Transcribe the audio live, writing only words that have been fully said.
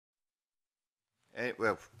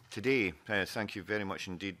Well, today, thank you very much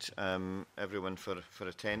indeed, everyone, for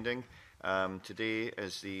attending. Today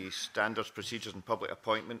is the Standards, Procedures and Public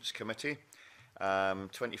Appointments Committee,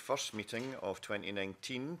 21st meeting of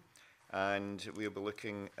 2019, and we'll be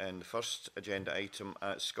looking in the first agenda item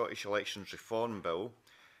at Scottish Elections Reform Bill,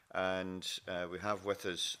 and we have with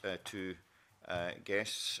us two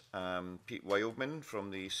guests, Pete Wildman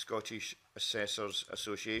from the Scottish Assessors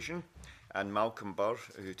Association, and Malcolm Burr,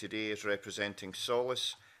 who today is representing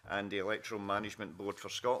Solace and the Electoral Management Board for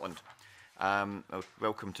Scotland.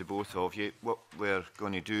 Welcome to both of you. What we're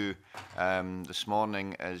going to do this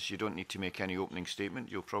morning is you don't need to make any opening statement.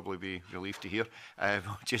 You'll probably be relieved to hear.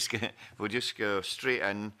 We'll just go straight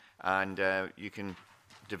in, and you can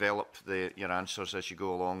develop your answers as you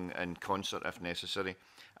go along in concert if necessary.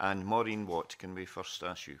 And Maureen Watt, can we first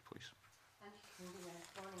ask you, please? Thank you.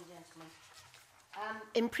 Morning, gentlemen.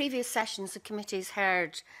 In previous sessions, the committee has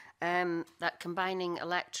heard that combining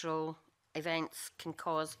electoral events can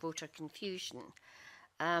cause voter confusion.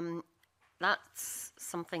 That's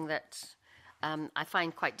something that I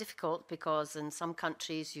find quite difficult, because in some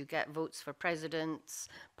countries you get votes for presidents,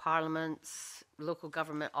 parliaments, local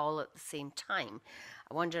government all at the same time.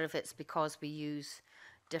 I wonder if it's because we use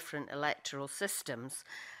different electoral systems.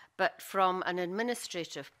 But from an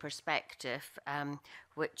administrative perspective,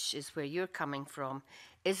 which is where you're coming from,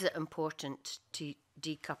 is it important to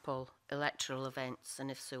decouple electoral events,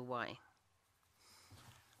 and if so, why?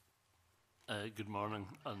 Good morning,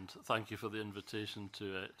 and thank you for the invitation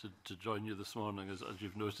to join you this morning. As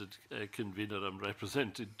you've noted, convener, I'm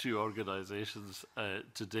representing two organisations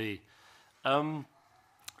today.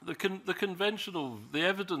 The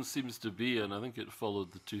evidence seems to be, and I think it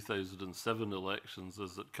followed the 2007 elections,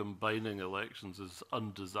 is that combining elections is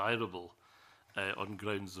undesirable on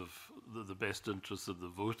grounds of the best interests of the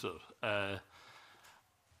voter.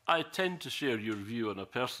 I tend to share your view on a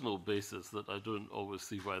personal basis that I don't always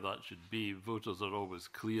see why that should be. Voters are always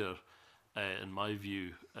clear, in my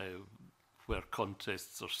view, where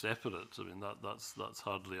contests are separate. I mean, that's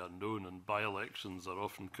hardly unknown, and by-elections are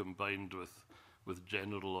often combined with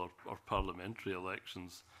general or parliamentary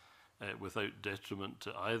elections without detriment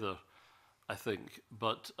to either, I think.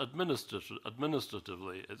 But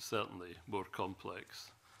administratively, it's certainly more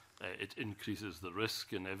complex. It increases the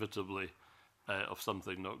risk, inevitably, of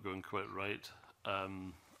something not going quite right.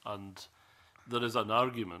 And there is an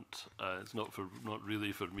argument, it's not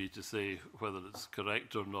really for me to say whether it's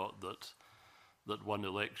correct or not, that one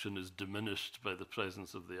election is diminished by the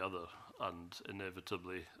presence of the other, and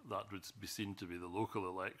inevitably that would be seen to be the local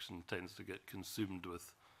election tends to get consumed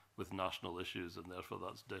with national issues, and therefore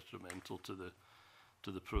that's detrimental to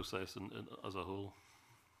the process as a whole.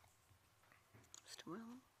 Mr.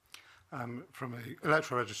 Wellman? From an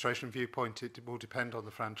electoral registration viewpoint, it will depend on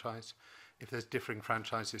the franchise. If there's differing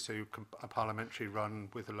franchises, so a parliamentary run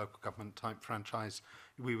with a local government type franchise,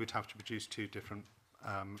 we would have to produce two different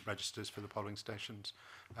registers for the polling stations.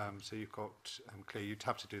 So you've got, clearly you'd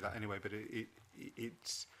have to do that anyway, but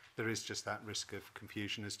there is just that risk of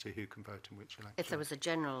confusion as to who can vote in which election. If there was a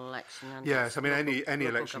general election. And yes, I mean, any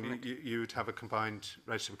election, you would have a combined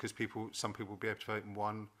register, because some people would be able to vote in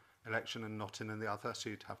one election and not in the other, so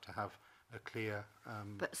you'd have to have a clear...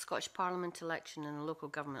 but a Scottish Parliament election and a local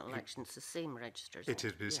government election, it's the same register, It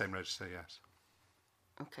is the same register, yes.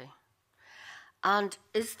 Okay. And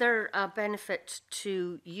is there a benefit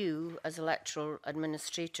to you as electoral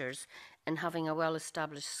administrators in having a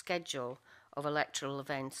well-established schedule of electoral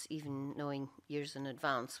events, even knowing years in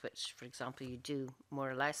advance, which, for example, you do more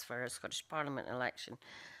or less for a Scottish Parliament election?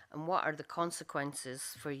 And what are the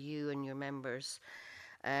consequences for you and your members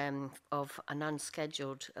of an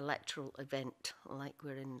unscheduled electoral event like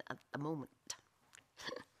we're in at the moment?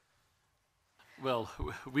 Well,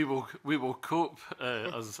 we will cope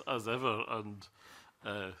as ever, and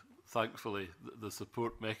thankfully the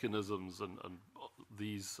support mechanisms and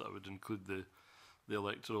these, I would include the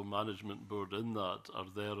Electoral Management Board in that, are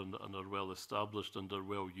there and are well established and are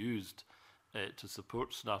well used to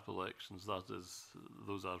support snap elections.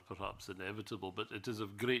 Those are perhaps inevitable, but it is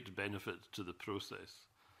of great benefit to the process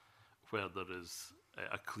where there is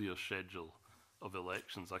a clear schedule of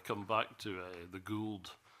elections. I come back to the Gould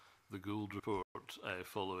report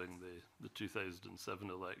following the 2007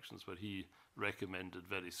 elections, where he recommended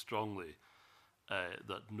very strongly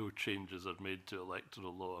that no changes are made to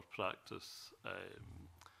electoral law or practice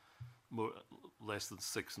less than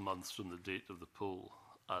 6 months from the date of the poll,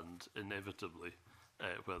 and inevitably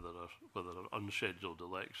where there are unscheduled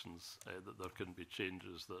elections, that there can be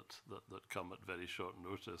changes that come at very short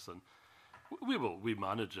notice. And we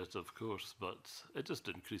manage it, of course, but it just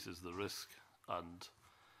increases the risk, and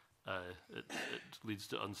It leads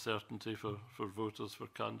to uncertainty for voters, for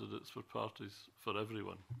candidates, for parties, for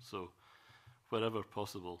everyone. So wherever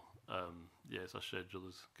possible, yes, a schedule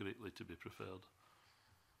is greatly to be preferred.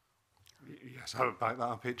 Yes, I would back that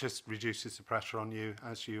up. It just reduces the pressure on you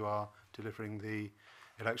as you are delivering the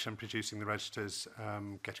election, producing the registers,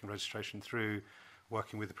 getting registration through,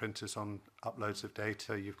 working with the printers on uploads of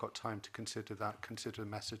data. You've got time to consider that, consider the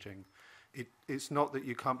messaging. It's not that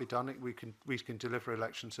you can't be done. We can deliver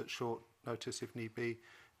elections at short notice if need be.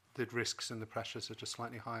 The risks and the pressures are just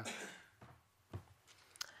slightly higher.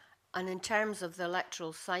 And in terms of the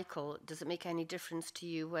electoral cycle, does it make any difference to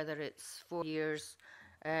you whether it's 4 years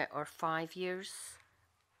or 5 years?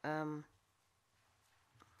 Not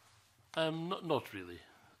really.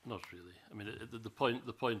 Not really. I mean, the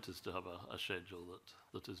point is to have a schedule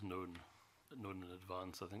that is known in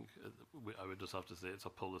advance. I think I would just have to say it's a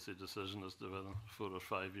policy decision as to whether 4 or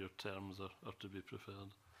 5 year terms are to be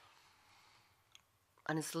preferred.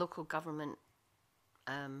 And as local government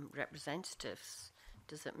representatives,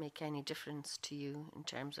 does it make any difference to you in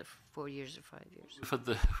terms of 4 years or 5 years?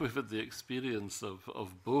 We've had the experience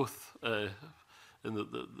of both. In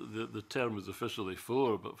the term is officially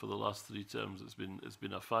 4, but for the last 3 terms it's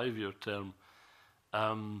been a 5 year term.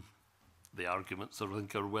 The arguments I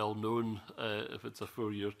think are well known. If it's a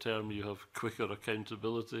 4 year term, you have quicker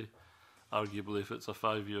accountability. Arguably, if it's a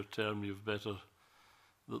 5 year term, you've better.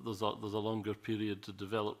 There's a longer period to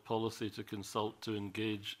develop policy, to consult, to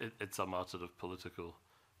engage. It's a matter of political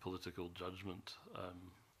judgment.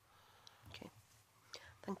 Okay,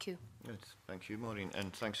 thank you. Good. Thank you, Maureen,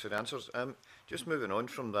 and thanks for the answers. Just moving on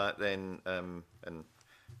from that then, and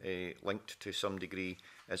linked to some degree,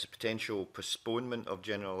 is a potential postponement of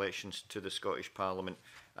general elections to the Scottish Parliament,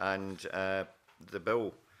 and the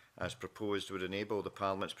bill, as proposed, would enable the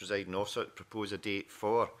Parliament's presiding officer to propose a date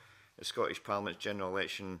for the Scottish Parliament's general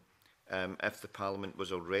election if the Parliament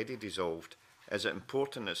was already dissolved. Is it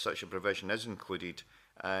important that such a provision is included,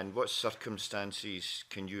 and what circumstances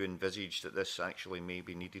can you envisage that this actually may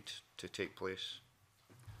be needed to take place?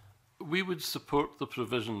 We would support the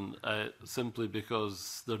provision simply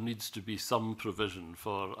because there needs to be some provision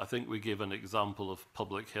for, I think we gave an example of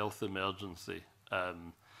public health emergency.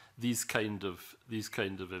 These kind of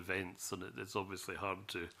events, and it's obviously hard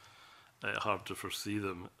to foresee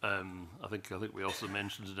them. I think we also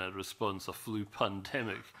mentioned in our response a flu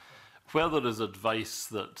pandemic. Where there is advice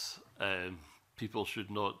that people should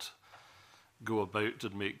not go about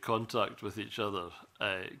and make contact with each other,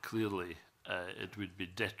 clearly it would be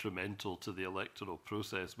detrimental to the electoral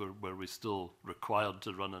process. Were we still required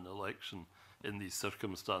to run an election in these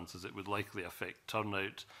circumstances, it would likely affect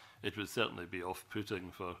turnout. It would certainly be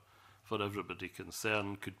off-putting for everybody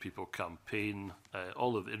concerned. Could people campaign?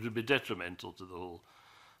 It would be detrimental to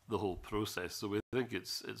the whole process. So we think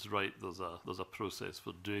it's right. There's a process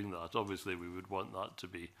for doing that. Obviously, we would want that to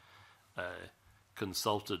be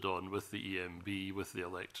consulted on with the EMB, with the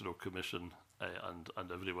Electoral Commission,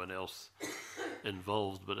 and everyone else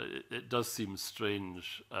involved. But it does seem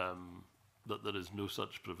strange that there is no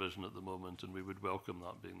such provision at the moment, and we would welcome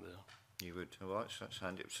that being there. You would. Well, that's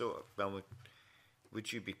handy. So, well,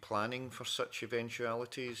 would you be planning for such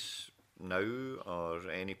eventualities now, or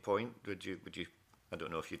at any point? Would you? I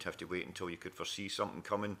don't know if you'd have to wait until you could foresee something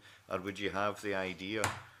coming, or would you have the idea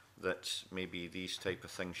that maybe these type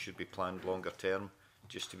of things should be planned longer term,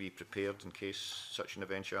 just to be prepared in case such an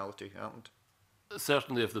eventuality happened?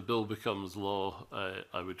 Certainly, if the bill becomes law,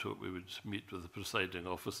 I would hope we would meet with the presiding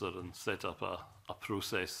officer and set up a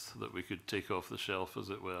process that we could take off the shelf, as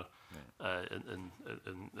it were, in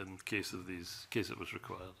case it was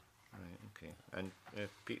required. Right. Okay. And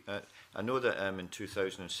Pete, I know that in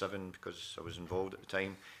 2007, because I was involved at the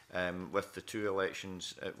time, with the 2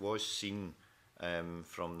 elections, it was seen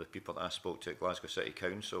from the people that I spoke to at Glasgow City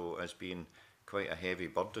Council as being quite a heavy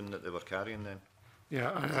burden that they were carrying then.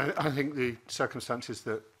 Yeah, I think the circumstances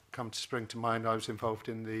that come to spring to mind, I was involved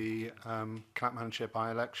in the Clackmannanshire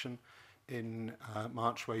by-election in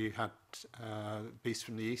March, where you had Beast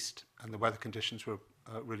from the East, and the weather conditions were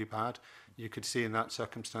really bad. You could see in that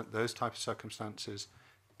circumstance, those type of circumstances,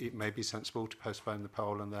 it may be sensible to postpone the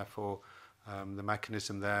poll, and therefore the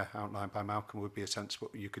mechanism there outlined by Malcolm would be a sensible.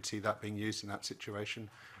 You could see that being used in that situation,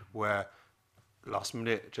 where last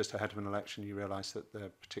minute, just ahead of an election, you realise that there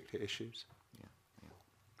are particular issues.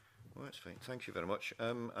 Well, that's fine. Thank you very much.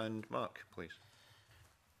 And Mark, please.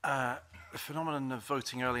 The phenomenon of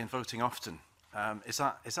voting early and voting often, is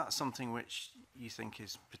that something which you think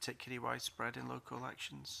is particularly widespread in local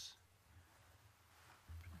elections?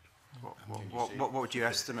 What would you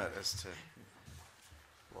estimate as to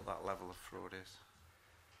what that level of fraud is?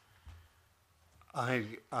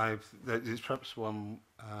 It's perhaps one,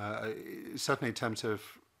 certainly in terms of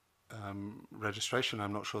registration,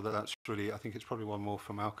 I'm not sure that that's really, I think it's probably one more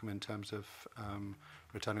for Malcolm in terms of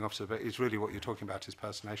returning officer, but it's really what you're talking about is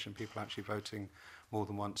personation, people actually voting more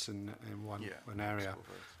than once in one area.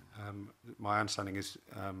 My understanding is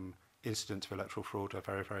incidents of electoral fraud are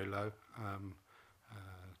very, very low.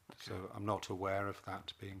 So I'm not aware of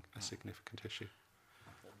that being a significant issue.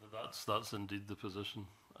 That's indeed the position.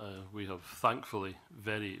 We have, thankfully,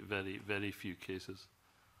 very, very, very few cases.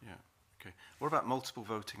 Yeah. Okay. What about multiple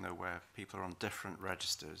voting though, where people are on different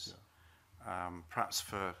registers? Perhaps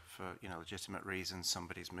for legitimate reasons,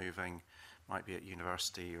 somebody's moving, might be at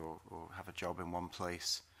university or have a job in one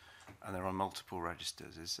place, and they're on multiple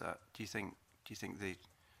registers. Do you think the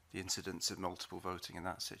incidence of multiple voting in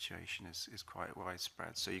that situation is quite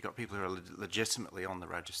widespread? So you've got people who are legitimately on the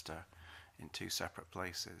register in two separate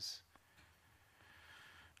places.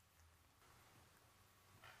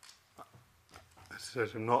 So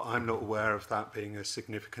I'm not aware of that being a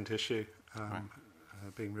significant issue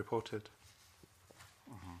being reported.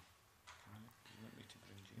 Want me to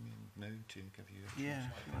bring Jamie in now to give you? Yeah.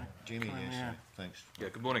 Jamie, yes. Thanks. Yeah.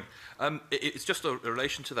 Good morning. It's just a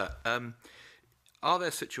relation to that. Are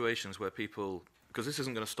there situations where people, because this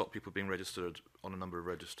isn't going to stop people being registered on a number of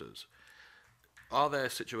registers, are there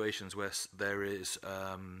situations where there is,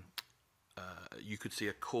 you could see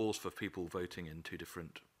a cause for people voting in two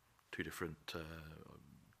different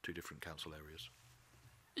council areas?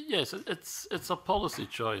 Yes, it's a policy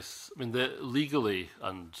choice. I mean, legally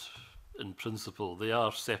and in principle, they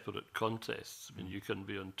are separate contests. I mean, you can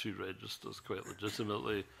be on two registers quite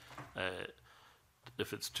legitimately.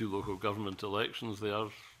 If it's two local government elections, they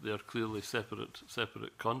are clearly separate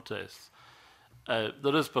contests.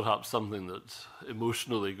 There is perhaps something that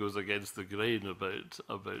emotionally goes against the grain about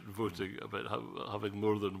voting, about having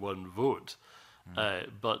more than one vote.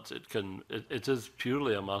 But it is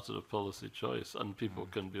purely a matter of policy choice, and people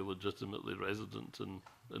can be legitimately resident in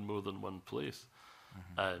more than one place.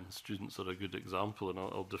 Students are a good example, and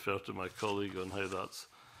I'll defer to my colleague on how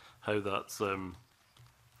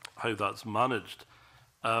that's managed.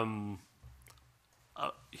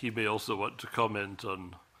 He may also want to comment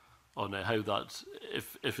on how that,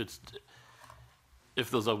 if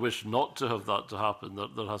there's a wish not to have that to happen,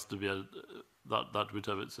 there has to be that would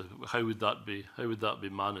have its. How would that be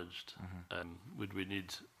managed? Would we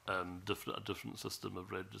need a different system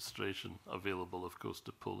of registration available, of course,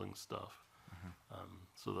 to polling staff?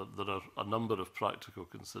 So that there are a number of practical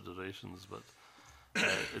considerations, but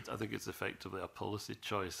I think it's effectively a policy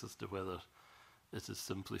choice as to whether it is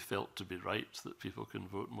simply felt to be right that people can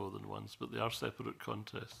vote more than once. But they are separate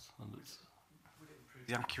contests, and it's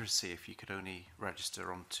The accuracy, if you could only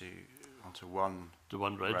register onto one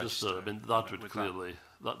register. I mean, that would clearly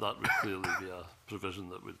be a provision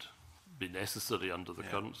that would be necessary under the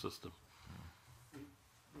current system.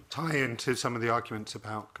 Tie into some of the arguments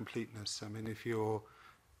about completeness. I mean, if you're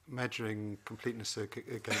measuring completeness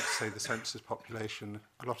against, say, the census population,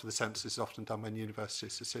 a lot of the census is often done when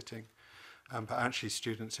universities are sitting, but actually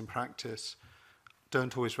students in practice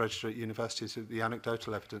don't always register at universities. The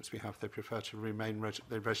anecdotal evidence we have, they prefer to remain,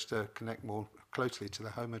 they register, connect more closely to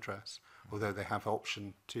their home address, although they have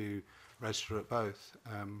option to register at both.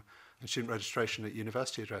 And student registration at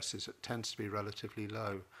university addresses tends to be relatively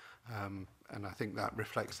low. And I think that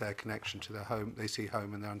reflects their connection to their home. They see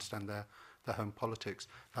home and they understand their home politics.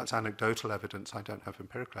 That's anecdotal evidence. I don't have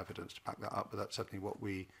empirical evidence to back that up, but that's certainly what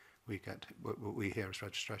we get, what we hear as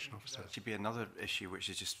registration officers. There should be another issue, which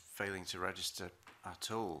is just failing to register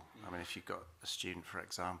at all. I mean, if you've got a student, for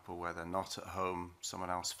example, where they're not at home,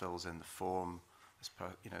 someone else fills in the form, the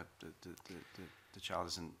child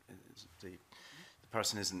isn't, the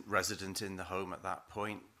person isn't resident in the home at that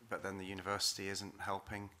point, but then the university isn't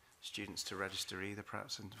helping students to register either,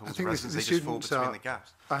 perhaps, and I think they just fall between the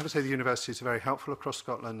gaps. I have to say the universities are very helpful across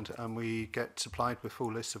Scotland, and we get supplied with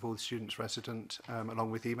full lists of all the students resident,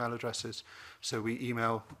 along with email addresses. So we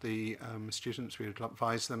email the students, we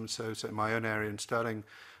advise them. So in my own area in Stirling,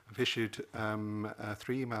 I've issued 3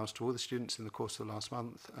 emails to all the students in the course of the last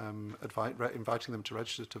month, inviting them to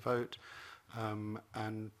register to vote,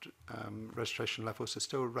 and registration levels are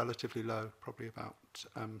still relatively low, probably about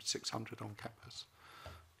 600 on campus.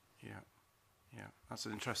 Yeah, that's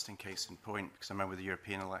an interesting case in point, because I remember the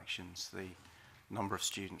European elections, the number of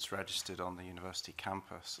students registered on the university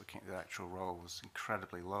campus looking at the electoral roll was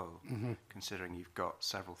incredibly low, considering you've got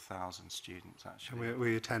several thousand students actually. And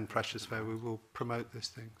we attend Precious Fair, we will promote this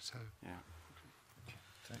thing, so yeah.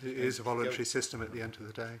 it is a voluntary system at the end of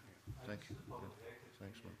the day. Thank you.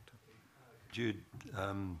 Thanks, Mark. Jude,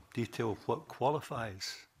 detail what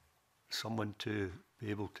qualifies someone to be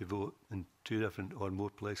able to vote in 2 different or more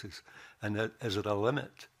places? And is there a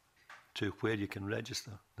limit to where you can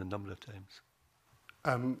register, the number of times?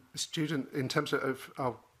 Student, in terms of,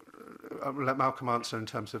 I'll let Malcolm answer in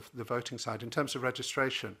terms of the voting side. In terms of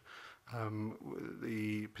registration,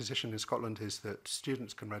 the position in Scotland is that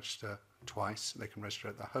students can register twice. They can register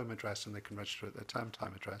at their home address and they can register at their term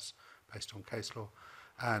time address based on case law.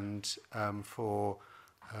 And for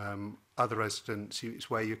other residents, it's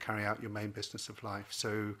where you carry out your main business of life.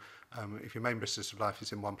 So if your main business of life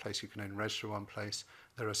is in one place, you can only register one place.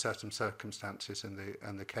 There are certain circumstances,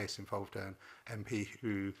 and the case involved an MP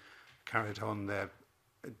who carried on their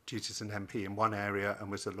duties as an MP in one area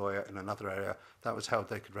and was a lawyer in another area. That was held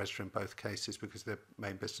they could register in both cases because their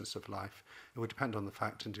main business of life. It would depend on the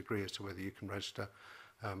fact and degree as to whether you can register.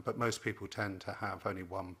 But most people tend to have only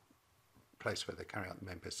one place where they carry out the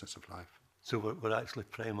main business of life. So we're actually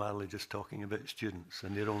primarily just talking about students,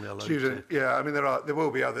 and they're only allowed Yeah, I mean, there will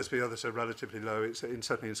be others, but the others are relatively low.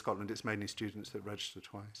 Certainly in Scotland, it's mainly students that register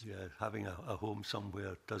twice. Yeah, having a home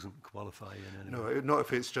somewhere doesn't qualify in any No, way. not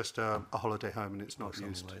if it's just a holiday home and it's not Something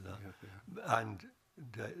used. like that. Yeah. And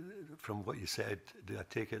from what you said, do I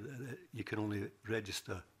take it that you can only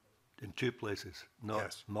register in 2 places, not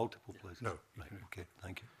Yes. multiple places? No. Right, okay,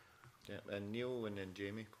 thank you. Yeah, and Neil and then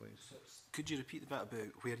Jamie, please. Could you repeat the bit about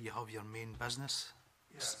where you have your main business?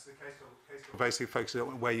 Yes, the case law basically focuses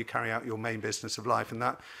on where you carry out your main business of life, and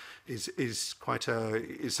that is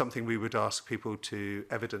something we would ask people to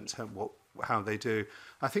evidence how they do.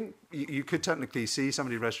 I think you could technically see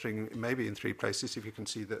somebody registering maybe in 3 places if you can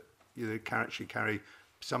see that you can actually carry.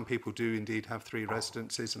 Some people do indeed have 3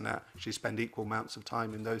 residences and actually spend equal amounts of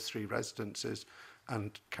time in those 3 residences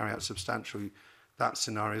and carry out substantially. That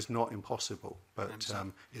scenario is not impossible, but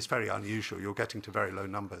it's very unusual. You're getting to very low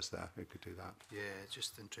numbers there who could do that. Yeah, it's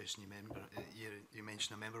just interesting you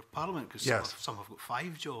mentioned a member of parliament, because Yes. some have got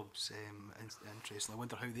 5 jobs. Interesting. I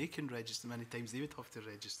wonder how they can register, many times they would have to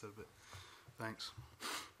register, but thanks.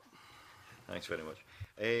 Thanks very much.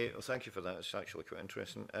 Well, thank you for that. It's actually quite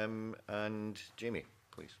interesting. And Jamie,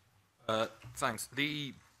 please. Thanks.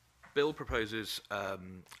 The bill proposes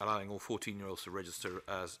allowing all 14-year-olds to register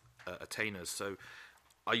as attainers. So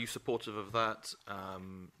are you supportive of that?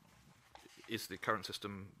 Is the current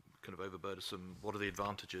system kind of overburdensome? What are the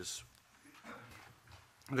advantages?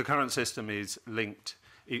 The current system is linked.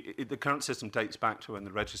 The current system dates back to when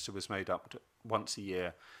the register was made up once a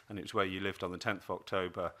year, and it was where you lived on the 10th of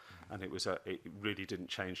October, and it really didn't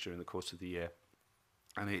change during the course of the year.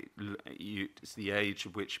 And it's the age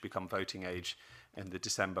at which you become voting age in the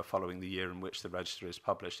December following the year in which the register is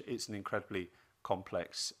published. It's an incredibly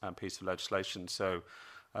complex piece of legislation. So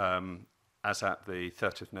as at the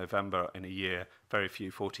 30th of November in a year, very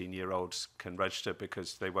few 14-year-olds can register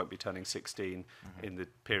because they won't be turning 16 in the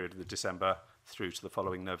period of the December through to the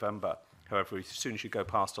following November. However, as soon as you go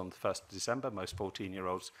past on the 1st of December, most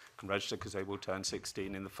 14-year-olds can register because they will turn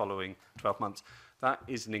 16 in the following 12 months. That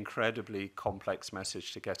is an incredibly complex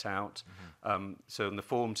message to get out. So in the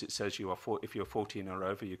forms it says if you're 14 or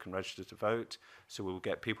over, you can register to vote. So we'll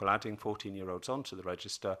get people adding 14-year-olds onto the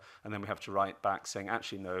register, and then we have to write back saying,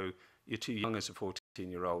 actually, no, you're too young as a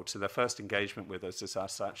 14-year-old. So their first engagement with us is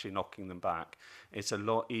us actually knocking them back. It's a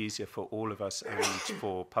lot easier for all of us and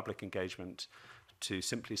for public engagement to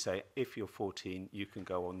simply say, if you're 14, you can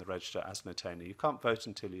go on the register as an attainer. You can't vote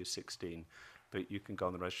until you're 16, but you can go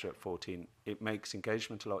on the register at 14. It makes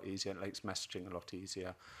engagement a lot easier, it makes messaging a lot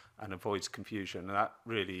easier, and avoids confusion. And that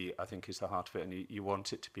really, I think, is the heart of it. And you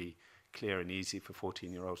want it to be clear and easy for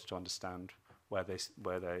 14-year-olds to understand where they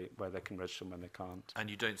can register and when they can't.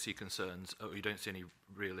 And you don't see concerns, or you don't see any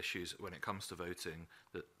real issues when it comes to voting,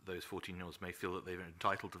 that those 14-year-olds may feel that they're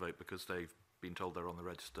entitled to vote because they've been told they're on the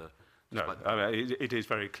register? No, I mean, it is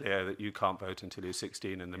very clear that you can't vote until you're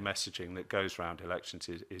 16, and the messaging that goes around elections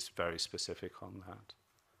is very specific on that.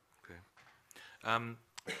 Okay.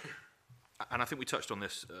 And I think we touched on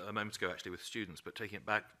this a moment ago, actually, with students, but taking it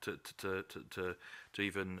back to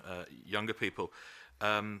even younger people,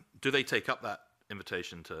 do they take up that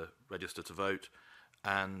invitation to register to vote?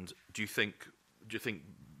 And do you think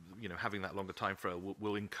having that longer time frame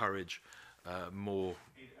will encourage more?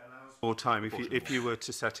 More time. If you were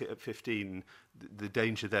to set it at 15, the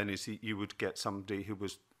danger then is that you would get somebody who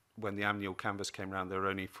was, when the annual canvass came around, they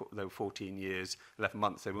were 14 years, 11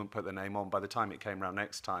 months. They wouldn't put their name on. By the time it came around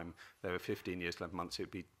next time, they were 15 years, 11 months. It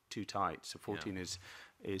would be too tight. So 14 is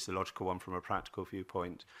the logical one from a practical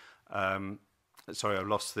viewpoint. Sorry, I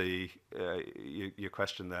lost your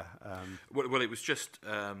question there. Well, it was just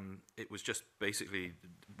basically.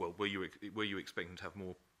 Well, were you expecting to have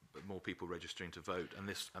more more people registering to vote,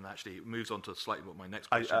 and actually it moves on to slightly what my next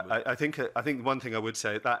question was. I think one thing I would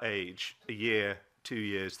say at that age, a year, 2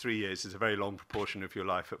 years, 3 years is a very long proportion of your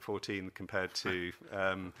life at 14 compared to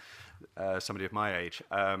somebody of my age.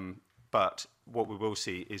 But what we will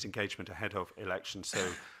see is engagement ahead of elections.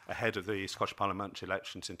 So ahead of the Scottish parliamentary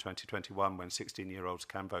elections in 2021, when 16-year-olds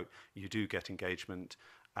can vote, you do get engagement,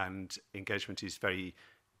 and engagement is a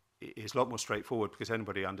lot more straightforward because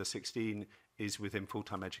anybody under 16 is within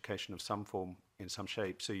full-time education of some form in some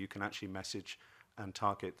shape. So you can actually message and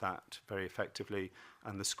target that very effectively,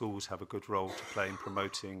 and the schools have a good role to play in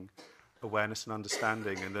promoting awareness and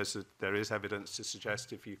understanding. And there is evidence to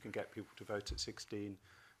suggest if you can get people to vote at 16,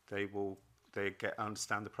 they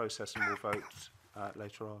understand the process and will vote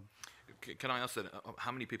later on. Can I ask then,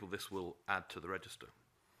 how many people this will add to the register?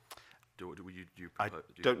 I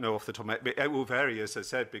don't know off the top of my head. It will vary, as I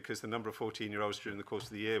said, because the number of 14-year-olds during the course of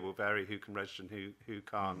the year will vary who can register and who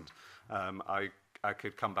can't. I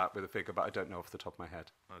could come back with a figure, but I don't know off the top of my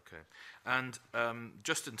head. Okay. And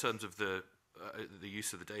just in terms of the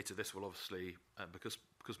use of the data, this will obviously, because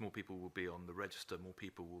more people will be on the register, more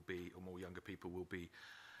younger people will be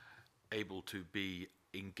able to be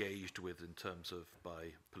engaged with in terms of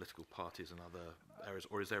by political parties and other areas,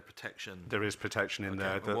 or is there protection? There is protection in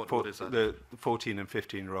there. What is that? The 14 and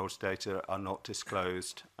 15-year-olds data are not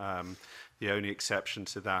disclosed. The only exception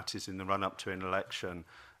to that is in the run-up to an election,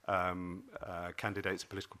 candidates and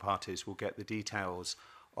political parties will get the details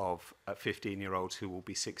of 15-year-olds who will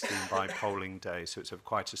be 16 by polling day. So it's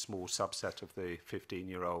quite a small subset of the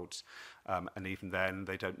 15-year-olds. And even then,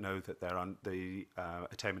 they don't know that the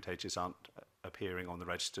attainment ages aren't appearing on the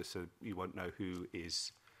register, so you won't know who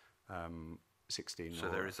is 16. So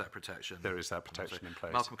there is that protection. There is that protection in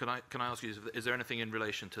place. Malcolm, can I ask you, is there anything in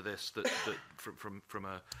relation to this that from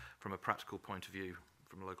a practical point of view,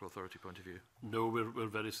 from a local authority point of view? No, we're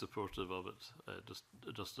very supportive of it,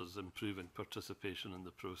 just as improving participation in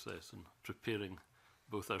the process and preparing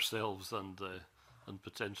both ourselves and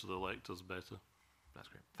potential electors better. That's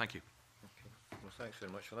great. Thank you. Okay. Well, thanks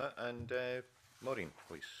very much for that. And Maureen,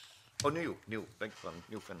 please. Oh, Neil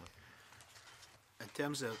Finlay. In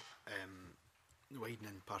terms of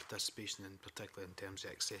widening participation, in particular in terms of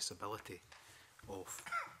accessibility of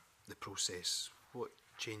the process, what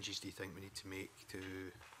changes do you think we need to make to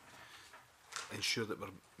ensure that we're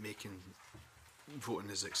making voting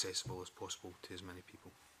as accessible as possible to as many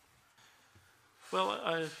people?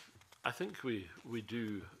 Well, I think we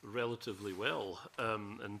do relatively well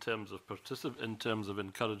in terms of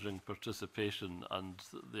encouraging participation, and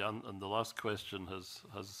the last question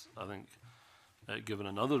has I think given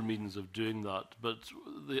another means of doing that. But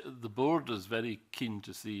the board is very keen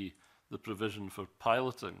to see the provision for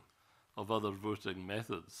piloting of other voting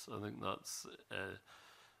methods. I think that's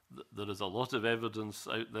there is a lot of evidence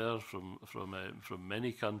out there from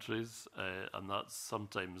many countries, and that's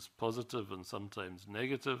sometimes positive and sometimes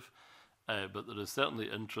negative. But there is certainly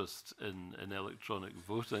interest in electronic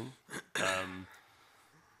voting.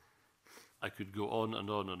 I could go on and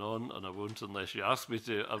on and on, and I won't unless you ask me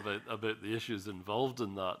to about the issues involved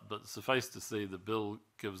in that. But suffice to say, the bill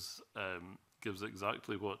gives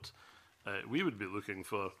exactly what we would be looking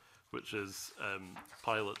for, which is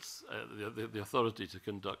pilots, the authority to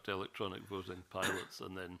conduct electronic voting pilots,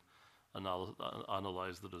 and then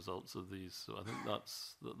analyse the results of these. So I think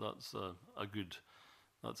that's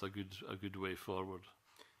a good way forward.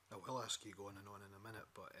 I will ask you going on in a minute,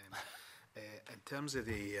 but in terms of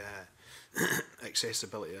the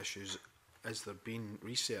accessibility issues, has there been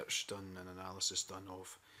research done and analysis done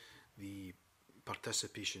of the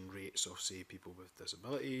participation rates of, say, people with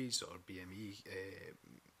disabilities or BME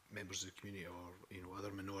members of the community, or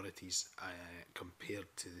other minorities compared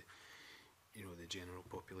to the general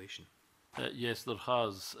population? Yes, there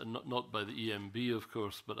has, and not by the EMB, of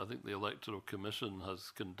course, but I think the Electoral Commission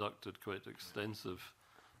has conducted quite extensive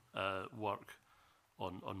work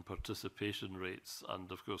on participation rates,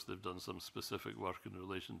 and of course they've done some specific work in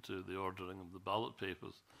relation to the ordering of the ballot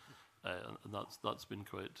papers, and that's been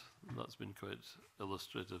quite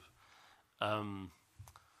illustrative.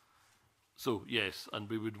 So yes, and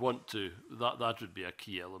we would want to that would be a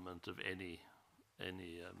key element of any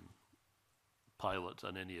pilot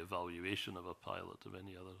and any evaluation of a pilot of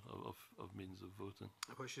any other of means of voting.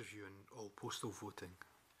 What's your view on all postal voting?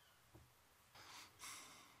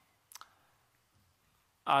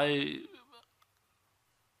 I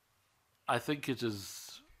think it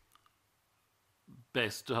is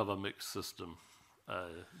best to have a mixed system.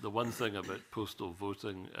 The one thing about postal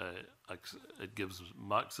voting, it gives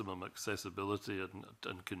maximum accessibility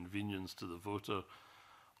and convenience to the voter.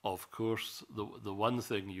 Of course, the one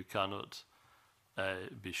thing you cannot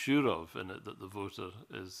be sure of in it that the voter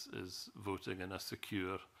is voting in a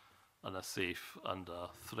secure and a safe and a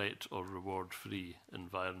threat or reward-free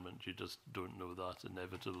environment. You just don't know that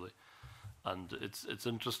inevitably. And it's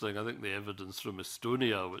interesting, I think the evidence from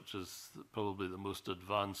Estonia, which is probably the most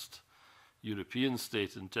advanced European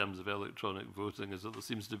state in terms of electronic voting, is that there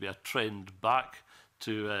seems to be a trend back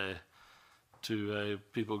to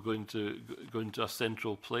people going to a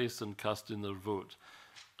central place and casting their vote.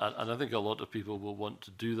 And I think a lot of people will want to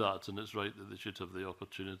do that, and it's right that they should have the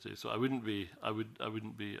opportunity. So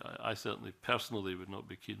I certainly personally would not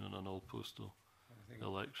be keen on an all postal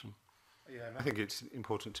election. Yeah, and I think it's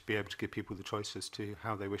important to be able to give people the choice as to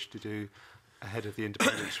how they wish to do ahead of the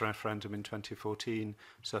independence referendum in 2014.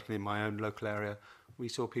 Certainly in my own local area, we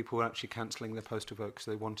saw people were actually cancelling their postal vote because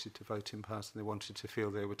they wanted to vote in person. They wanted to feel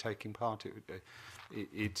they were taking part.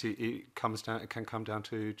 It can come down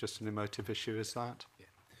to just an emotive issue as that. Yeah.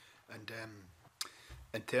 And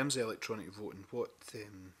in terms of electronic voting,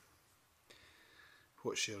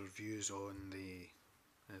 what's your views on the,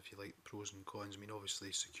 if you like, pros and cons? I mean,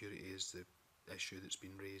 obviously security is the issue that's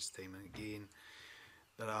been raised time and again.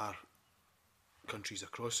 There are countries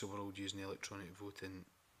across the world using electronic voting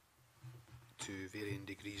to varying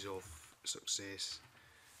degrees of success,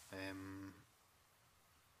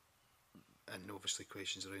 and obviously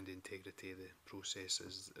questions around the integrity of the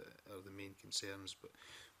processes are the main concerns, but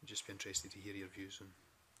I'd just be interested to hear your views on.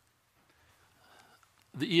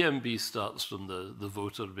 The EMB starts from the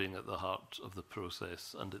voter being at the heart of the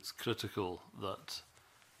process, and it's critical that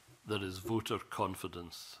there is voter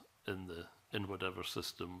confidence in whatever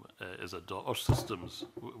system is adopted, or systems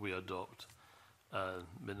we adopt. The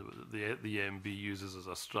EMB uses as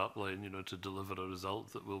a strapline, to deliver a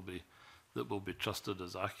result that will be trusted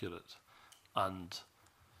as accurate, and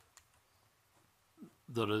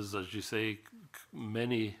there is, as you say,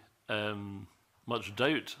 much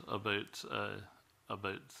doubt about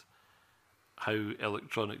how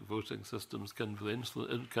electronic voting systems can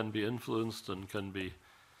be influenced and can be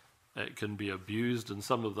abused, and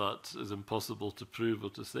some of that is impossible to prove or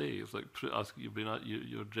to say. It's like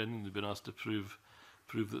you're genuinely been asked to prove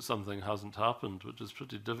that something hasn't happened, which is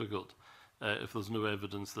pretty difficult if there's no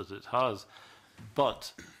evidence that it has.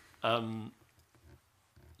 But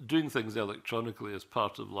doing things electronically is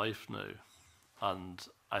part of life now, and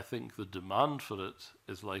I think the demand for it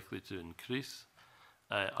is likely to increase.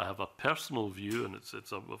 I have a personal view, and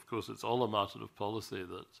of course it's all a matter of policy,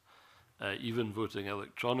 that even voting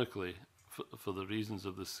electronically, for the reasons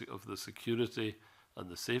of the security and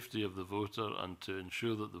the safety of the voter, and to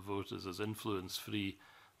ensure that the vote is as influence-free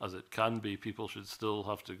as it can be, people should still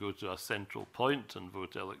have to go to a central point and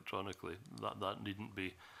vote electronically. That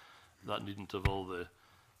needn't have all the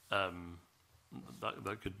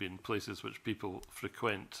that could be in places which people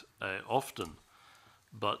frequent often,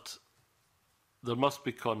 but there must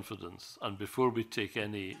be confidence, and before we take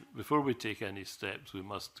any steps, we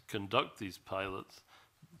must conduct these pilots.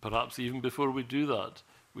 Perhaps even before we do that,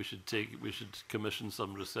 we should commission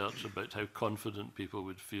some research about how confident people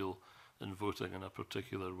would feel in voting in a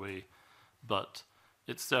particular way. But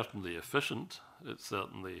it's certainly efficient. It's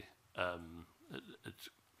certainly it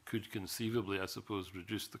could conceivably, I suppose,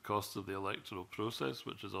 reduce the cost of the electoral process,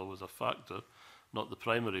 which is always a factor, not the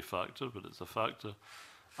primary factor, but it's a factor.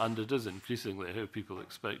 And it is increasingly how people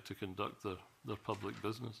expect to conduct their public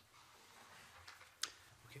business.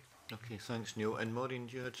 Okay, thanks, Neil. And Maureen,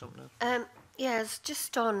 you had something else? Yes,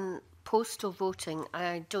 just on postal voting.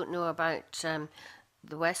 I don't know about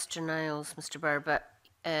the Western Isles, Mr. Burr, but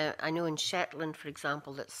I know in Shetland, for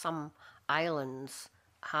example, that some islands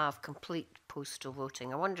have complete postal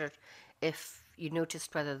voting. I wondered if you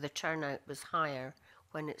noticed whether the turnout was higher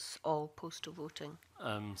when it's all postal voting.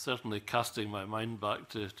 Certainly casting my mind back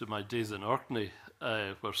to my days in Orkney,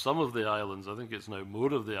 where some of the islands, I think it's now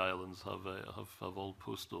more of the islands, have all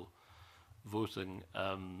postal voting.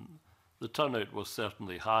 The turnout was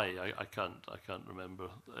certainly high. I can't remember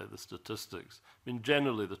the statistics. I mean,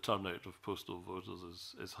 generally the turnout of postal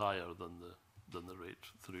voters is higher than the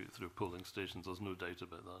rate through polling stations. There's no doubt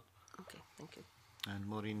about that. Okay, thank you. And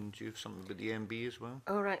Maureen, do you have something about the MB as well?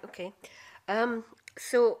 All right, okay.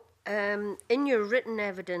 In your written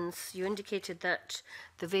evidence, you indicated that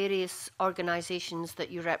the various organisations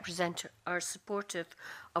that you represent are supportive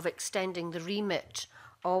of extending the remit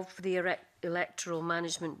of the Electoral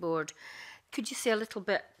Management Board. Could you say a little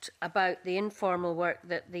bit about the informal work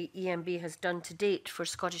that the EMB has done to date for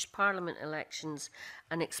Scottish Parliament elections,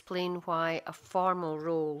 and explain why a formal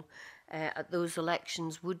role at those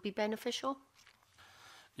elections would be beneficial?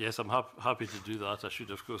 Yes, I'm happy to do that. I should,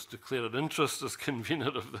 of course, declare an interest as convener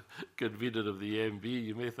of the EMB.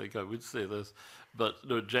 You may think I would say this, but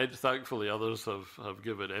no. Thankfully, others have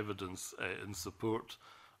given evidence in support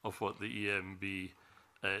of what the EMB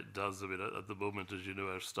does. I mean, at the moment, as you know,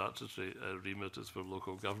 our statutory remit is for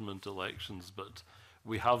local government elections, but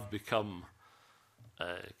we have become,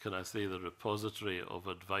 can I say, the repository of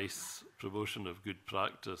advice, promotion of good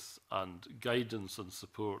practice, and guidance and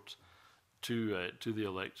support to the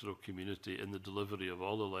electoral community in the delivery of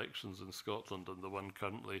all elections in Scotland, and the one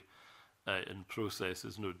currently in process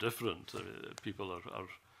is no different. People are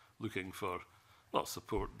looking for not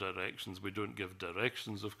support, directions. We don't give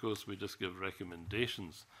directions, of course, we just give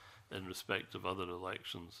recommendations in respect of other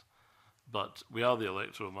elections. But we are the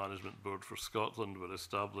Electoral Management Board for Scotland. We're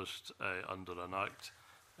established under an act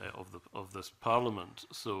of this Parliament,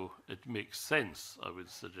 so it makes sense, I would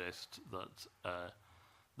suggest, that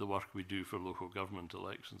the work we do for local government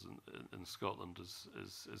elections in Scotland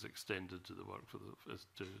is extended to the work for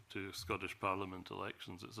to Scottish Parliament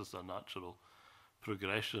elections. It's just a natural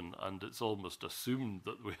progression, and it's almost assumed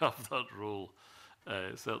that we have that role,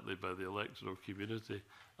 certainly by the electoral community,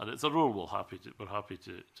 and it's a role we're happy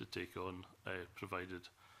to take on, provided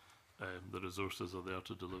the resources are there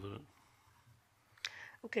to deliver it.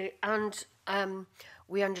 Okay, and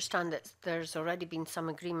we understand that there's already been some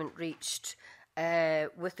agreement reached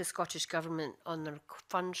with the Scottish Government on the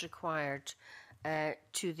funds required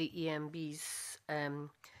to the EMB's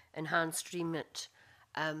enhanced remit.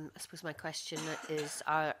 I suppose my question is,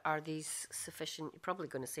 are these sufficient? You're probably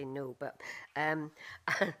going to say no, but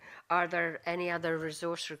are there any other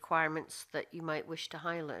resource requirements that you might wish to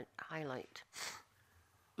highlight?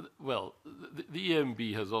 Well, the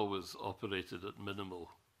EMB has always operated at minimal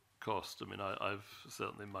cost. I mean, I've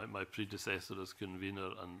certainly my predecessor as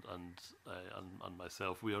convener and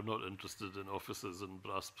myself. We are not interested in offices and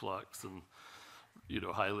brass plaques and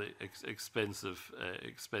highly expensive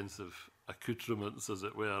accoutrements, as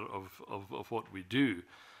it were, of what we do.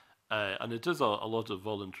 And it is a lot of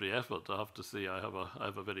voluntary effort. I have to say, I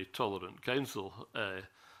have a very tolerant council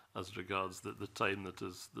as regards the time that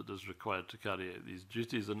is required to carry out these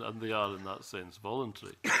duties, and they are in that sense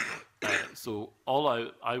voluntary. So all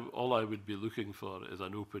I would be looking for is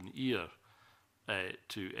an open ear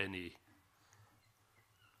to any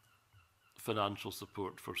financial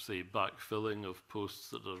support for, say, backfilling of posts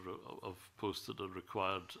that are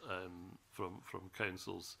required from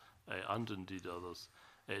councils and indeed others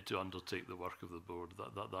to undertake the work of the board.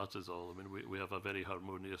 That is all. I mean, we have a very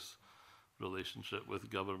harmonious relationship with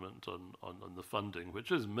government on the funding,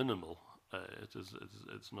 which is minimal.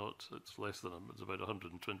 It's less than it's about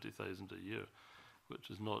 120,000 a year, which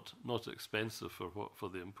is not expensive for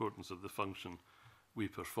the importance of the function we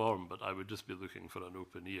perform. But I would just be looking for an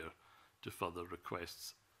open ear to further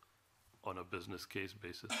requests on a business case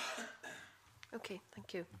basis. Okay,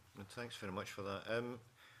 thank you. And thanks very much for that.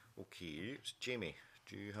 Okay, it's Jamie.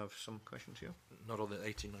 Do you have some questions here? Not on the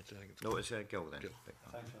 1899. No, it's Gil then. Gil.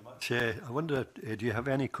 Thanks very much. I wonder, do you have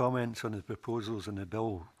any comments on the proposals in the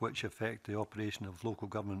bill which affect the operation of Local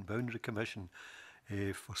Government Boundary Commission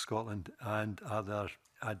for Scotland, and are there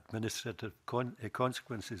administrative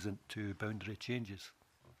consequences to boundary changes?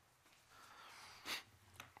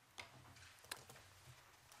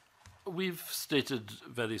 We've stated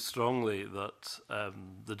very strongly that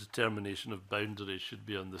the determination of boundaries should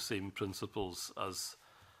be on the same principles as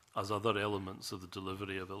other elements of the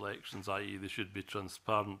delivery of elections, i.e. they should be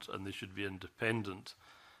transparent and they should be independent,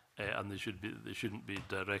 and they shouldn't be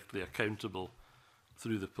directly accountable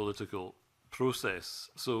through the political process.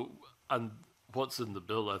 So, and what's in the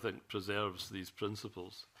bill, I think, preserves these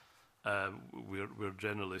principles. We're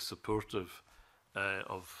generally supportive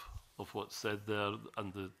of what's said there,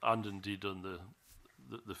 and indeed on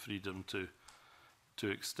the freedom to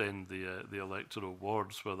extend the electoral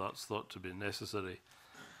wards where that's thought to be necessary.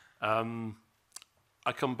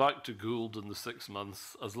 I come back to Gould in the 6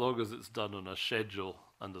 months, as long as it's done on a schedule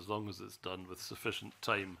and as long as it's done with sufficient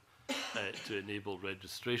time to enable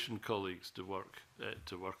registration colleagues to work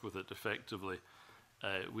with it effectively.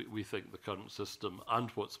 We think the current system and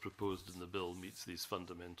what's proposed in the bill meets these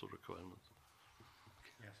fundamental requirements.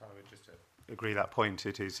 Yes, I would just agree that point.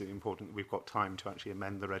 It is important that we've got time to actually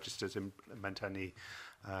amend the registers, implement any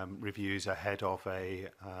reviews ahead of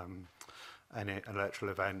an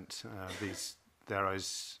electoral event. There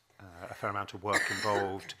is a fair amount of work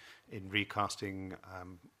involved in recasting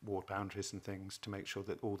ward boundaries and things to make sure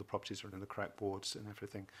that all the properties are in the correct wards and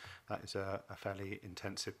everything. That is a fairly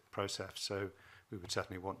intensive process, so we would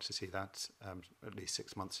certainly want to see that at least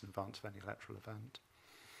 6 months in advance of any electoral event.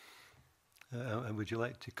 And would you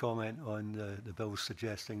like to comment on the bill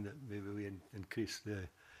suggesting that maybe we increase the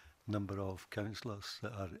number of councillors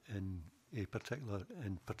that are in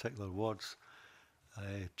particular wards?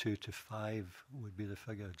 2 to 5 would be the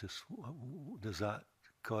figure. Just does that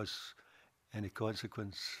cause any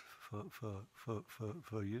consequence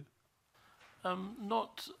for you?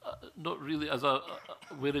 Not really. As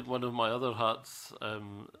wearing one of my other hats,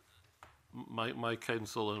 my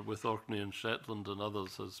council with Orkney and Shetland and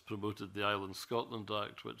others has promoted the Island Scotland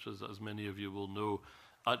Act, which, as many of you will know,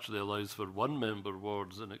 actually allows for one-member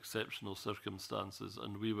wards in exceptional circumstances.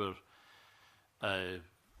 And we were,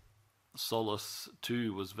 Solace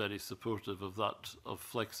too was very supportive of that, of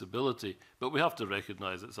flexibility. But we have to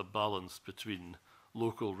recognise it's a balance between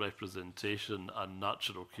local representation and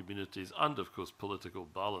natural communities, and of course political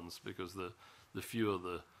balance, because the fewer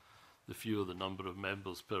the number of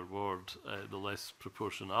members per ward, the less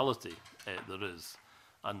proportionality there is,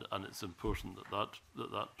 and it's important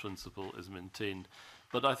that principle is maintained.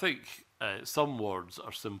 But I think some wards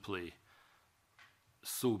are simply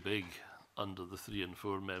so big under the 3 and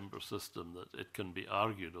 4 member system that it can be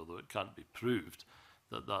argued, although it can't be proved,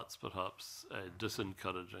 that that's perhaps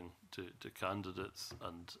disencouraging to candidates,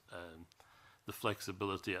 and the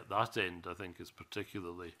flexibility at that end, I think, is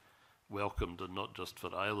particularly welcomed, and not just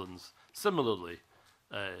for islands. Similarly,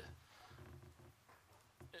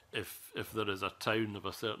 if there is a town of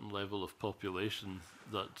a certain level of population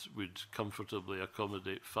that would comfortably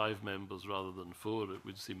accommodate 5 members rather than 4, it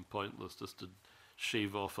would seem pointless just to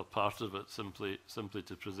shave off a part of it simply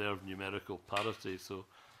to preserve numerical parity. So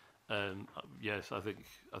yes, I think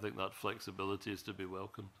that flexibility is to be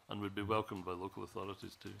welcomed, and would be welcomed by local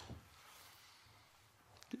authorities too.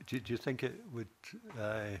 Do you think it would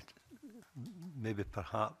maybe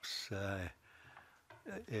perhaps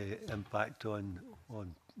impact on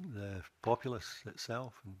the populace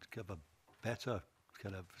itself, and give a better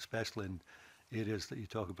kind of, especially in areas that you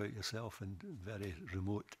talk about yourself, in very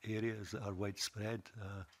remote areas that are widespread,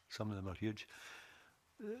 some of them are huge,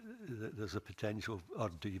 there's a potential, or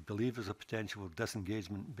do you believe there's a potential of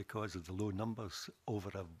disengagement because of the low numbers over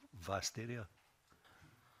a vast area?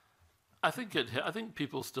 I think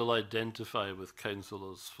people still identify with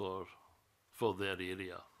councillors for their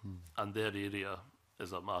area, and their area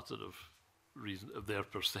is a matter of reason of their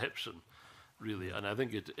perception, really. And I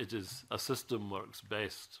think it is, a system works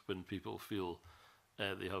best when people feel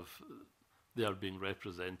they are being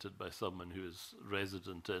represented by someone who is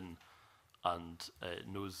resident in and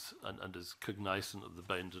knows and is cognizant of the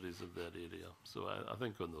boundaries of their area. So I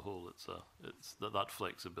think on the whole, it's that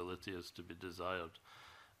flexibility is to be desired.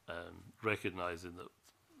 Recognising that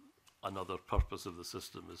another purpose of the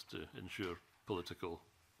system is to ensure political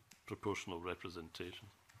proportional representation.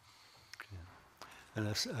 And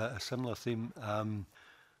a similar theme,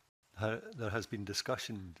 there has been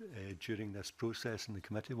discussion during this process in the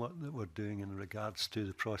committee work that we're doing in regards to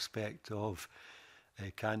the prospect of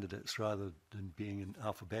candidates, rather than being in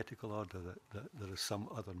alphabetical order, that there is some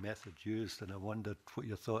other method used. And I wondered what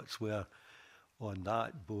your thoughts were on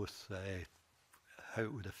that, both how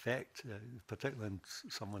it would affect, particularly in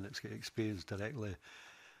someone that's got experience directly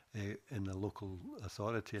in the local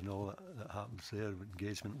authority and all that happens there,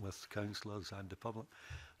 engagement with councillors and the public.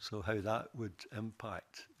 So how that would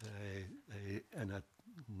impact in a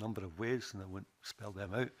number of ways, and I won't spell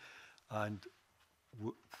them out, and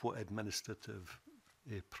what administrative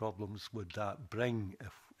problems would that bring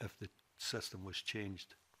if the system was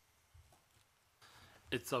changed?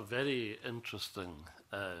 It's a very interesting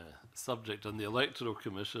subject, and the Electoral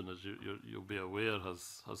Commission, as you'll be aware,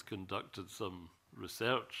 has conducted some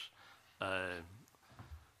research,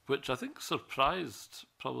 which I think surprised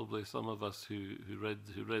probably some of us who read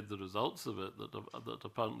the results of it. That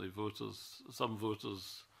apparently some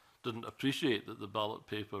voters didn't appreciate that the ballot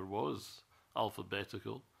paper was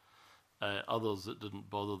alphabetical. Others, it didn't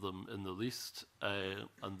bother them in the least,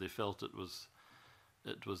 and they felt it was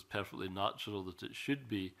perfectly natural that it should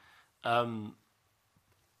be. The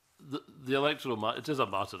electoral it is a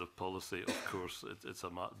matter of policy, of course. It's a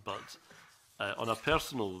but on a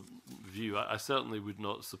personal view, I certainly would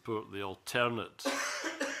not support the alternate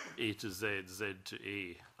A to Z, Z to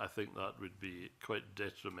A. I think that would be quite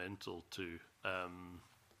detrimental to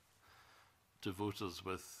voters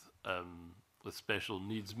with special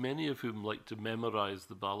needs, many of whom like to memorise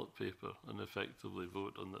the ballot paper and effectively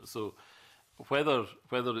vote on that. So whether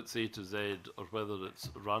it's A to Z or whether it's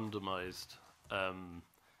randomised,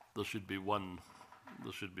 there should be one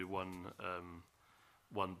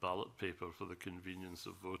ballot paper for the convenience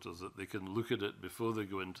of voters, that they can look at it before they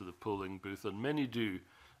go into the polling booth, and many do,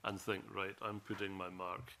 and think, right, I'm putting my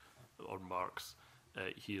mark or marks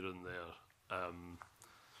here and there,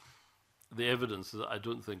 the evidence that I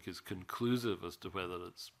don't think is conclusive as to whether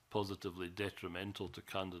it's positively detrimental to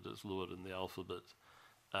candidates lower in the alphabet,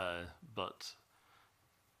 but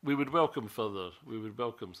we would welcome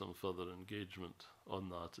some further engagement on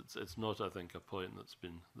that. It's not, I think, a point that's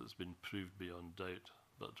been proved beyond doubt,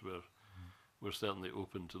 but we're certainly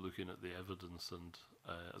open to looking at the evidence. And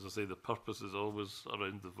as I say, the purpose is always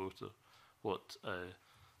around the voter. What the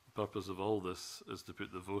purpose of all this is to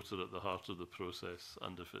put the voter at the heart of the process,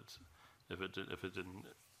 and if it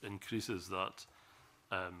increases that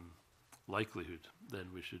likelihood,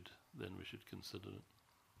 then we should consider it.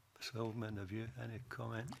 Silverman, have you any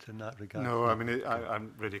comment in that regard? No, I mean,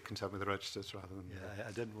 I'm really concerned with the registers rather than... Yeah,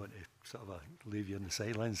 I didn't want to sort of leave you on the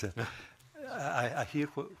sidelines there. I hear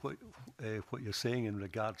what you're saying in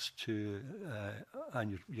regards to,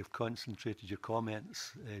 and you've concentrated your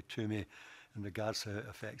comments to me in regards to how it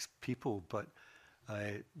affects people, but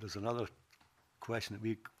there's another question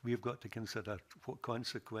that we've got to consider. What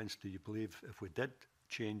consequence do you believe, if we did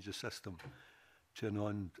change the system to a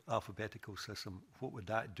non-alphabetical system, what would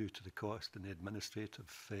that do to the cost and the administrative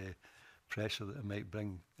pressure that it might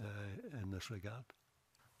bring in this regard?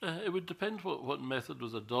 It would depend what method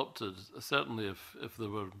was adopted. Certainly if there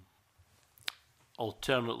were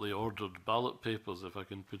alternately ordered ballot papers, if I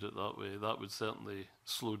can put it that way, that would certainly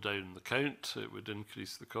slow down the count. It would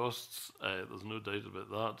increase the costs. There's no doubt about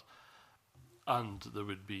that. And there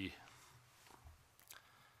would be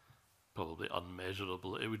probably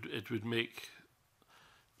unmeasurable. It would make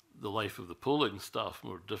the life of the polling staff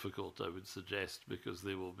more difficult, I would suggest, because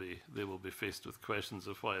they will be faced with questions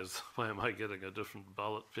of why am I getting a different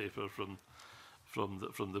ballot paper from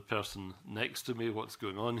the person next to me? What's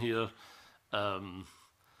going on here? And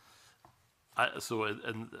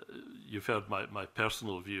you've heard my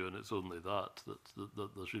personal view, and it's only that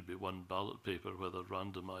there should be one ballot paper, whether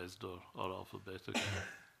randomised or alphabetical.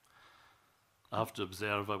 I have to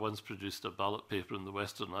observe, I once produced a ballot paper in the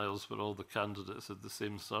Western Isles where all the candidates had the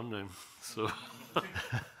same surname, so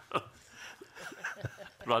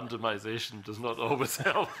randomisation does not always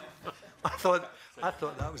help. I thought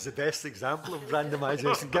that was the best example of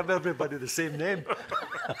randomisation. Give everybody the same name.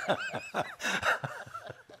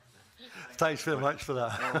 Thanks very much for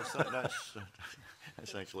that.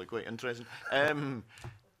 That's actually quite interesting.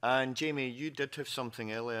 And Jamie, you did have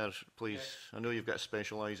something earlier, please. I know you've got a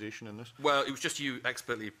specialisation in this. Well, it was just you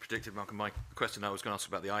expertly predicted, Malcolm, my question I was going to ask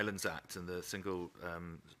about the Islands Act and the single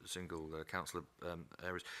council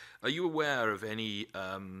areas. Are you aware of any,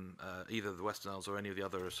 either the Western Isles or any of the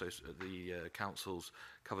other councils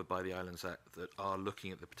covered by the Islands Act that are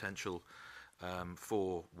looking at the potential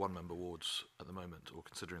for one-member wards at the moment, or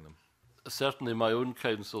considering them? Certainly my own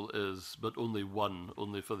council is, but only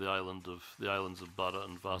for the islands of Barra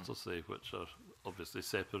and Battersea, which are obviously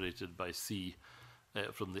separated by sea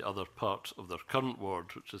from the other part of their current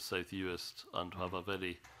ward, which is South Uist, and have a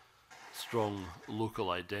very strong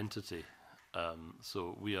local identity.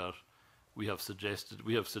 So we have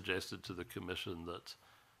suggested to the Commission that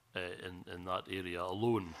in that area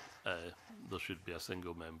alone there should be a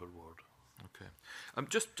single member ward. Okay.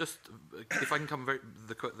 Just if I can come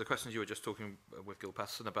the questions you were just talking with Gil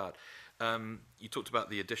Patterson about, you talked about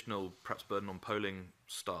the additional perhaps burden on polling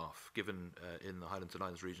staff, given in the Highlands and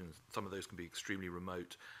Islands regions, some of those can be extremely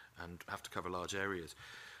remote and have to cover large areas.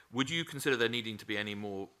 Would you consider there needing to be any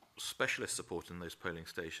more specialist support in those polling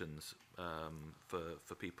stations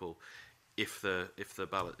for people if the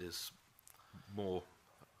ballot is more,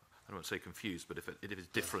 I don't want to say confused, but if it is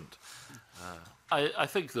different? I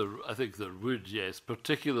think there would, yes,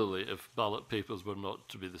 particularly if ballot papers were not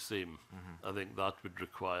to be the same. Mm-hmm. I think that would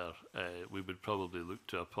require, we would probably look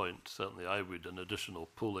to appoint, certainly I would, an additional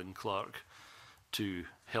polling clerk to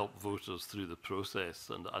help voters through the process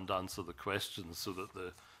and answer the questions so that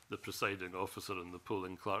the presiding officer and the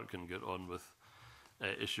polling clerk can get on with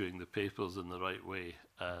issuing the papers in the right way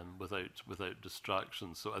without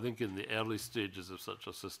distractions. So I think in the early stages of such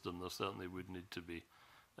a system, there certainly would need to be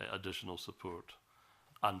additional support,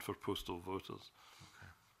 and for postal voters.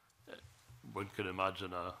 Okay. One can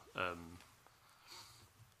imagine a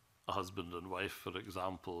husband and wife, for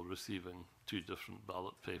example, receiving two different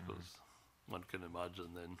ballot papers. Mm-hmm. One can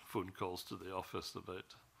imagine then phone calls to the office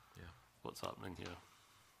about what's happening here.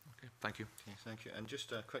 Okay, thank you. Okay, thank you. And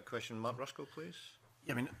just a quick question, Mark Ruskell, please.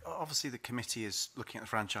 Yeah, I mean, obviously the committee is looking at the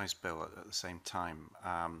franchise bill at the same time.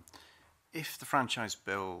 If the franchise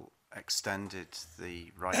bill extended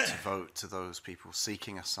the right to vote to those people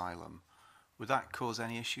seeking asylum, would that cause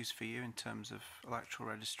any issues for you in terms of electoral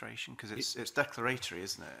registration? Because it's declaratory,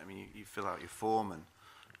 isn't it? I mean, you fill out your form and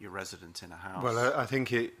you're resident in a house. Well, I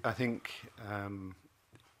think it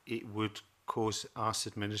would cause us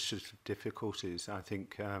administrative difficulties. I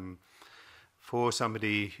think for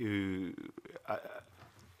somebody who,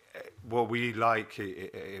 what we like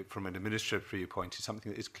from an administrative viewpoint is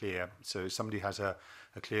something that is clear. So somebody has a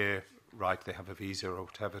clear right, they have a visa or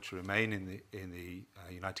whatever to remain in the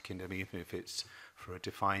United Kingdom, even if it's for a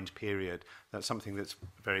defined period. That's something that's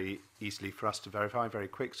very easily for us to verify, very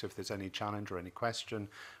quick. So if there's any challenge or any question,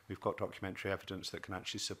 we've got documentary evidence that can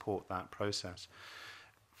actually support that process.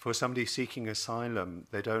 For somebody seeking asylum,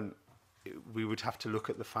 we would have to look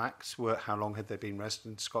at the facts. How long had they been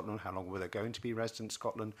resident in Scotland? How long were they going to be resident in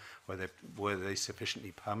Scotland? Were they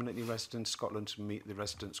sufficiently permanently resident in Scotland to meet the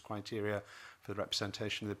residence criteria for the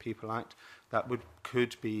Representation of the People Act? That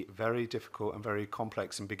could be very difficult and very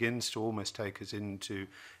complex and begins to almost take us into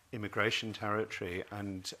immigration territory.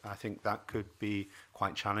 And I think that could be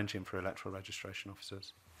quite challenging for electoral registration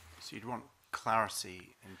officers. So you'd want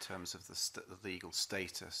clarity in terms of the legal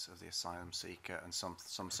status of the asylum seeker and some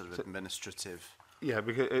sort of administrative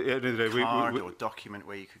because card or document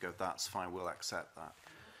where you could go, that's fine, we'll accept that.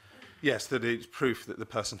 Yes, that it's proof that the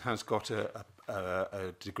person has got a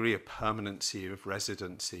degree of permanency of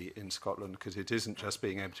residency in Scotland, because it isn't just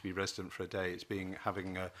being able to be resident for a day, it's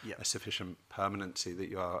having a sufficient permanency that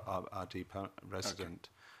you are deep resident.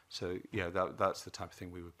 Okay. So, yeah, that's the type of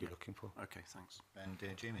thing we would be looking for. Okay, thanks. And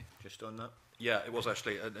Jamie, just on that? Yeah, it was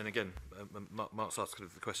actually, and again, Mark's asked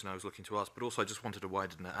the question I was looking to ask, but also I just wanted to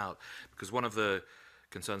widen it out, because one of the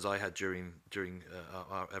concerns I had during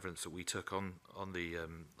our evidence that we took on the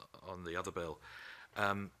other bill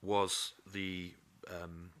was the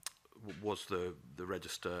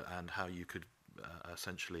register and how you could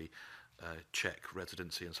essentially check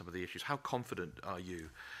residency and some of the issues. How confident are you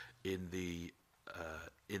in the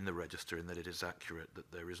register, in that it is accurate,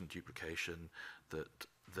 that there isn't duplication, that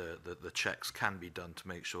the checks can be done to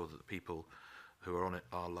make sure that the people who are on it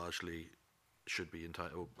are largely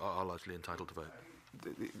entitled to vote?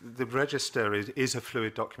 The register is a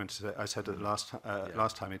fluid document, as I said at the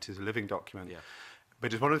last time. It is a living document. Yeah.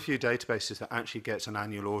 But it's one of the few databases that actually gets an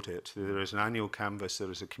annual audit. There is an annual canvas, there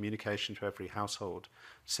is a communication to every household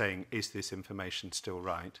saying, is this information still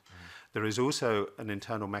right? There is also an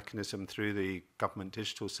internal mechanism through the government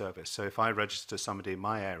digital service. So if I register somebody in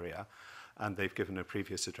my area and they've given a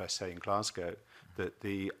previous address, say in Glasgow, that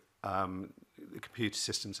the computer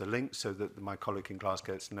systems are linked so that my colleague in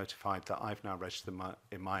Glasgow is notified that I've now registered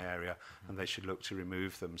in my area and they should look to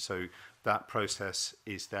remove them. So that process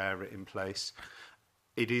is there in place.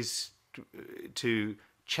 It is to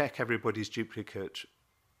check everybody's duplicate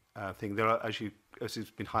thing. There are, as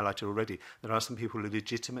it's been highlighted already, there are some people who are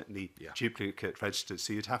legitimately duplicate registered.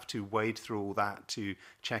 So you'd have to wade through all that to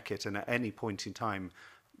check it. And at any point in time,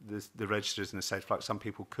 the register is in a state of flux. Some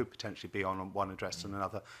people could potentially be on one address and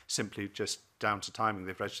another, simply just down to timing.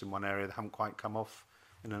 They've registered in one area, they haven't quite come off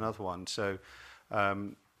in another one. So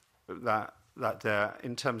that there,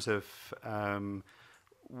 in terms of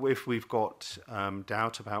if we've got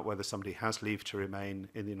doubt about whether somebody has leave to remain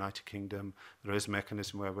in the United Kingdom, there is a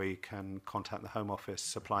mechanism where we can contact the Home Office,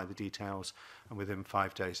 supply the details, and within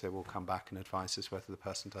 5 days they will come back and advise us whether the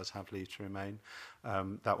person does have leave to remain.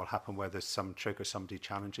 That will happen where there's some trigger, somebody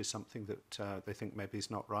challenges something that they think maybe is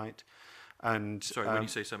not right. And sorry, when you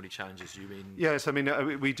say somebody challenges, you mean? Yes, I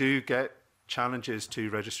mean, we do get challenges to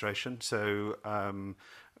registration. So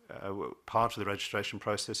part of the registration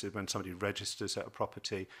process is when somebody registers at a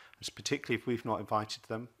property, particularly if we've not invited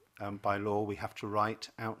them. By law, we have to write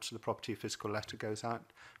out to the property, a physical letter goes out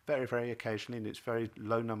very, very occasionally, and it's very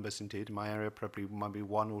low numbers indeed. In my area, probably maybe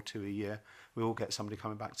 1 or 2 a year. We will get somebody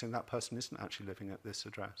coming back saying that person isn't actually living at this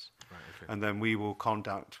address. Right, okay. And then we will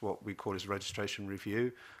conduct what we call as a registration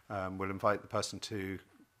review. We'll invite the person to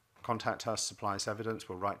contact us, supply us evidence,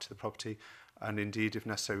 we'll write to the property, and indeed, if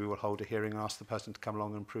necessary, we will hold a hearing and ask the person to come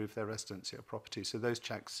along and prove their residency at a property. So those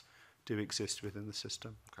checks do exist within the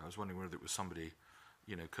system. Okay, I was wondering whether it was somebody,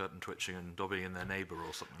 you know, curtain twitching and dobbing in their neighbour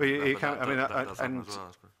or something. But you can,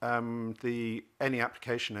 I mean, any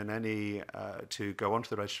application and any to go onto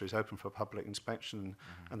the register is open for public inspection,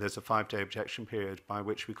 and there's a 5-day objection period by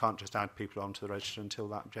which we can't just add people onto the register until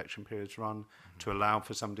that objection period's run, to allow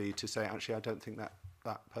for somebody to say, actually, I don't think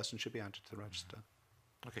that person should be added to the register.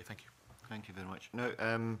 Okay, thank you. Thank you very much. Now,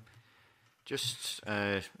 it's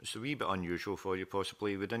a wee bit unusual for you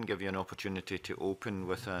possibly. We didn't give you an opportunity to open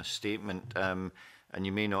with a statement, and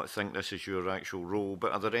you may not think this is your actual role,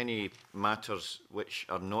 but are there any matters which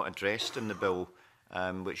are not addressed in the bill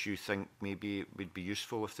which you think maybe would be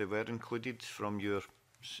useful if they were included from your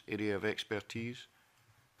area of expertise?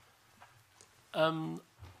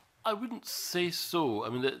 I wouldn't say so. I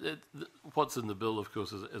mean, what's in the bill, of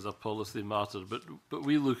course, is a policy matter, but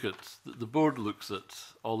we look at, the board looks at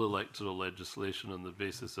all electoral legislation on the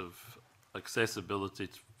basis of accessibility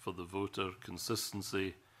for the voter,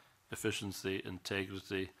 consistency, efficiency,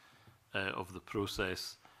 integrity of the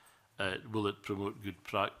process. Will it promote good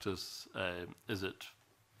practice? Is it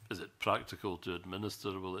practical to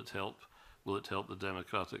administer? Will it help the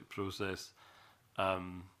democratic process?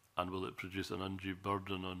 And will it produce an undue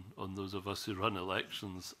burden on those of us who run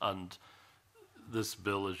elections? And this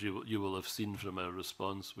bill, as you will have seen from our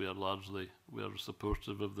response, we are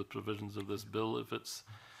supportive of the provisions of this bill if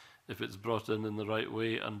it's brought in the right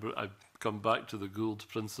way. And I come back to the Gould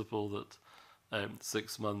principle that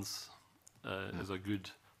 6 months is a good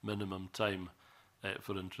minimum time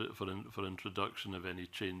for introduction of any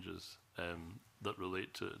changes that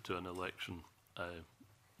relate to an election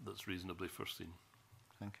that's reasonably foreseen.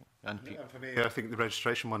 Thank you. And Pete? For me, I think the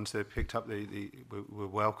registration ones that picked up we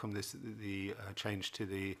welcome the change to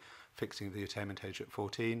the fixing of the attainment age at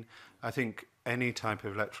 14. I think any type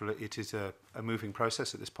of electoral, it is a moving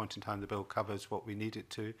process at this point in time. The bill covers what we need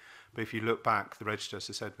it to. But if you look back, the register, as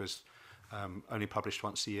I said, was only published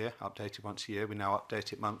once a year, updated once a year. We now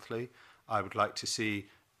update it monthly. I would like to see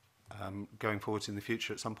going forwards in the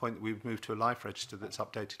future at some point that we would move to a live register that's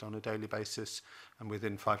updated on a daily basis, and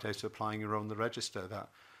within 5 days of applying you're on the register. That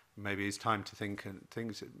maybe it's time to think and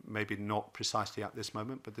things, maybe not precisely at this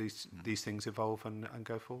moment, but these things evolve and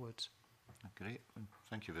go forwards. Great,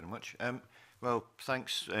 thank you very much. Well,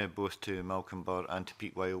 thanks both to Malcolm Burr and to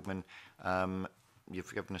Pete Wildman.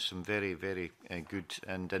 You've given us some very, very good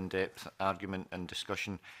and in-depth argument and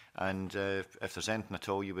discussion. And if there's anything at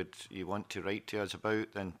all you want to write to us about,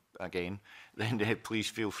 then please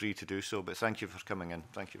feel free to do so. But thank you for coming in.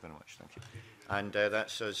 Thank you very much. Thank you. And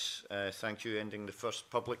that's us. Thank you. Ending the first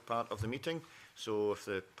public part of the meeting. So if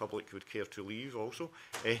the public would care to leave also,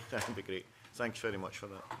 that would be great. Thanks very much for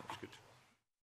that. That's good.